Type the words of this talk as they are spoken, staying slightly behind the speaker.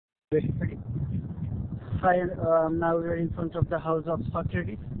Hi, now we're in front of the house of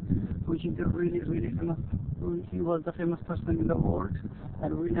Socrates, which is a really famous. He was the famous person in the world,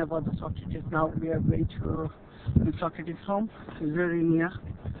 and we know about the Socrates. Now we are going to Socrates' home. It's very near,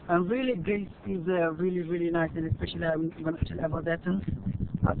 and really Greece is really nice, and especially I'm going to tell you about Athens.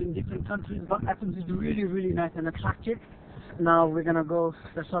 I've been in different countries, but Athens is really nice and attractive. Now we're gonna go.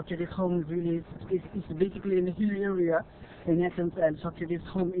 The Socrates' home really it's basically in a hill area in Athens, and Socrates'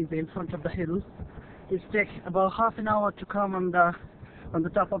 home is in front of the hills. It takes about half an hour to come on the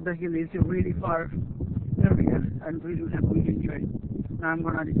top of the hill. It's a really far area, and really have to enjoy. Now I'm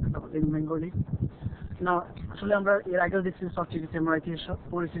gonna discuss about in Bengali. Now আসলে আমরা এর আগেও দেখছি সক্রেটিসের মাইথির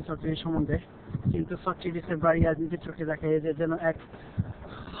পরিচিত Socrates সম্বন্ধে, কিন্তু সক্রেটিসের বাড়ি আজ নিজের চোখে দেখা যায় যে যেন এক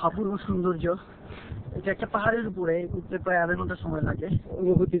অপূর্ব সৌন্দর্য। এটা একটা পাহাড়ের উপরে, উঠতে প্রায় আধা ঘন্টা সময় লাগে।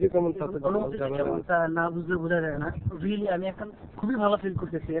 অনুভূতিটা কেমন তা না বুঝলে বোঝা যায় না। রিয়েলি আমি এখন খুবই ভালো ফিল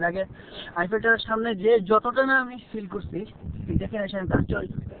করতেছি। এর আগে আইফেল টাওয়ারের সামনে যে যতটা না আমি ফিল করছি, দেখেন এসে তার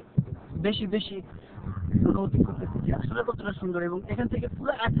বেশি অনুভূতি করতেছি যে আসলে কতটা সুন্দর। এবং এখান থেকে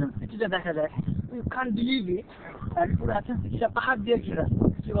পুরো অ্যাথেন্স সিটিটা দেখা যায়। ইউ ক্যান বিলিভ ইট, আর পুরো অ্যাথেন্স সিটিটা পাহাড় দিয়ে ঘেরা।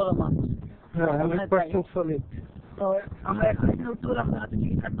 কি বলো মানুষ? তো আমরা এখন এখানে উঠতে হলে আপনার হাতে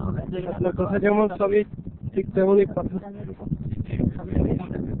টিকিট কাটতে হবে। আপনার কথা যেমন সলিড, ঠিক তেমনই কথা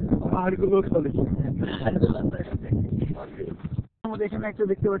পাহাড়গুলো সলিড। আমাদের এখানে একটা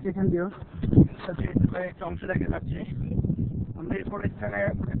দেখতে পাচ্ছি, এখান দিয়েও একটা অংশ দেখা যাচ্ছে। আমরা এরপরে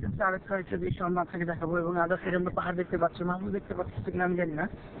আরেকটা দৃশ্য আমরা আপনাকে দেখাবো, এবং আদার সাইডে আমরা পাহাড় দেখতে পাচ্ছি, মানুষ দেখতে পাচ্ছি কিনা আমি জানি না।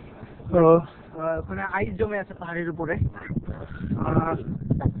 তো ওখানে আইস জমে আছে পাহাড়ের উপরে।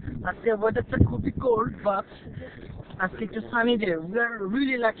 আজকে ওয়েদারটা খুবই কোল্ড, বাট আজকে একটু sunny day. We are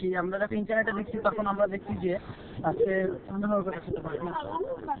really lucky. আমরা যখন ইন্টারনেটে দেখছি তখন আমরা দেখছি যে আজকে সন্ধ্যার কথা শুনতে পারি না।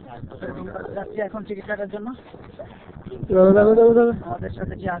 যাচ্ছি এখন টিকিট কাটার জন্য। আমাদের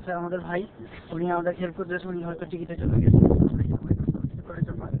সাথে যে আছে আমাদের ভাই, উনি আমাদের হেল্প করতেছে। উনি হয়তো টিকিটের জন্য গেছেন।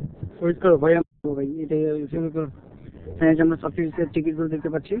 ওয়েট করো ভাই, এটাই হ্যাঁ, আমরা সফটওয়্যার টিকিটগুলো দেখতে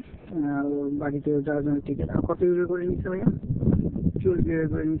পাচ্ছি। বাড়িতে যাওয়ার জন্য টিকিট কত ইউরো করে নিচ্ছে ভাইয়া? 40 ইউরো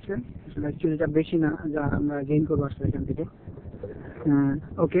করে নিচ্ছে। আসলে অ্যাকচুয়ালিটা বেশি না, যা আমরা গেইন করবো আসলে এখান থেকে।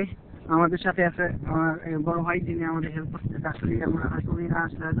 ওকে, আমাদের সাথে আছে আমার বড় ভাই, যিনি আমাদের হেল্প করতেছে। আসলে আমরা আসলে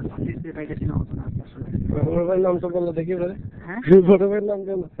আসলে সফটওয়্যার পাইতেছি না আসলে। বড় ভাইয়ের নামটা বললো দেখি বলে। হ্যাঁ, বড় ভাইয়ের নাম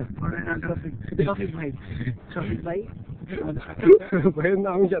কেন? বড় ভাইয়ের নাম শফিক ভাই। শফিক ভাই ভাইয়ের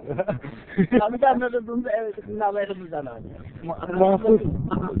নাম জানো? আমি তো আপনাদের নাম এখন জানা।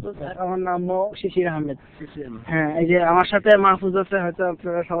 আমার নাম শিশির আহমেদ। হ্যাঁ, এই যে আমার সাথে মাহফুজ আছে, হয়তো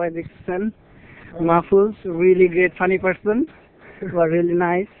আপনারা সবাই দেখছেন। Mahfuz really great funny person, were really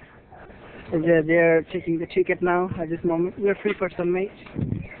nice. They are taking the ticket now at this moment. We are free person, mate.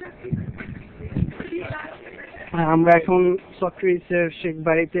 আমরা এখন সক্রেটিসের শেখ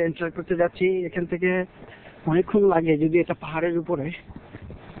বাড়িতে এন্টার করতে যাচ্ছি। এখান থেকে অনেকক্ষণ লাগে, যদি এটা পাহাড়ের উপরে,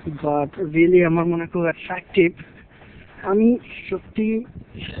 বাট রিয়েলি আমার মনে খুব অ্যাট্রাকটিভ। আমি সত্যি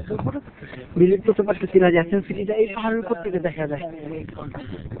বিলিভ করতে পারতেছি না যে অ্যাথেন্স সিটিটা এই পাহাড়ের উপর থেকে দেখা যায়।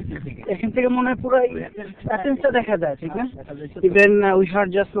 এখান থেকে মনে হয় পুরো অ্যাথেন্সটা দেখা যায়, ঠিক না? Even we heard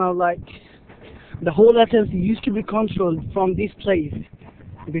just now like the whole Athens used to be controlled from this place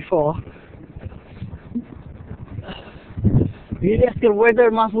before. Really আজকের ওয়েদার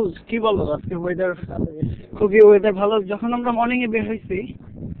মাহফুজ, কি বলবো, আজকের ওয়েদার খুবই ভালো। যখন আমরা মর্নিং এ বের হয়েছি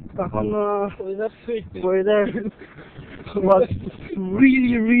তখন weather was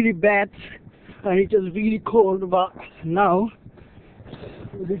really bad, and it was really cold, but now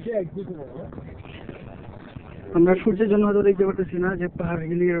আমরা সূর্যের জন্য হয়তো দেখতে পারতেছি না, যে পাহাড়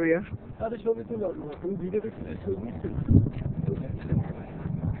হিলি এরিয়া।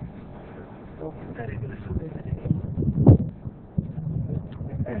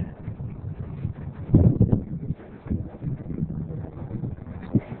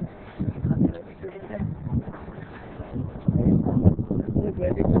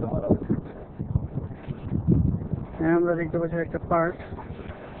 আমরা দেখতে পাচ্ছি একটা পার্ক।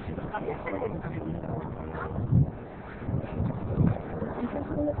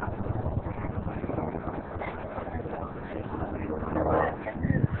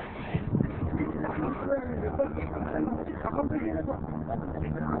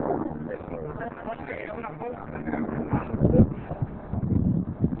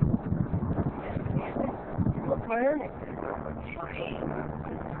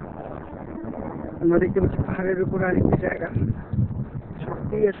 আমরা দেখতে পাচ্ছি পাহাড়ের উপরে আরেকটি জায়গা।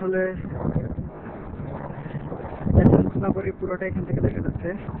 সত্যি আসলে পুরোটা এখান থেকে দেখা যাচ্ছে।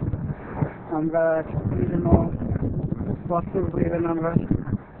 আমরা যেন পথ করবো, আমরা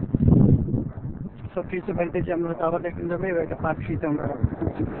সক্রেটিসের বাড়িতে যে আমরা আবার দেখতে যাবো, এবার একটা পার্ট 3 তে আমরা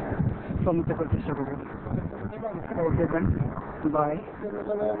সমস্ত করার চেষ্টা করবো। ওকে দেন, by.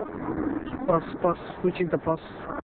 Pause, switching the pause.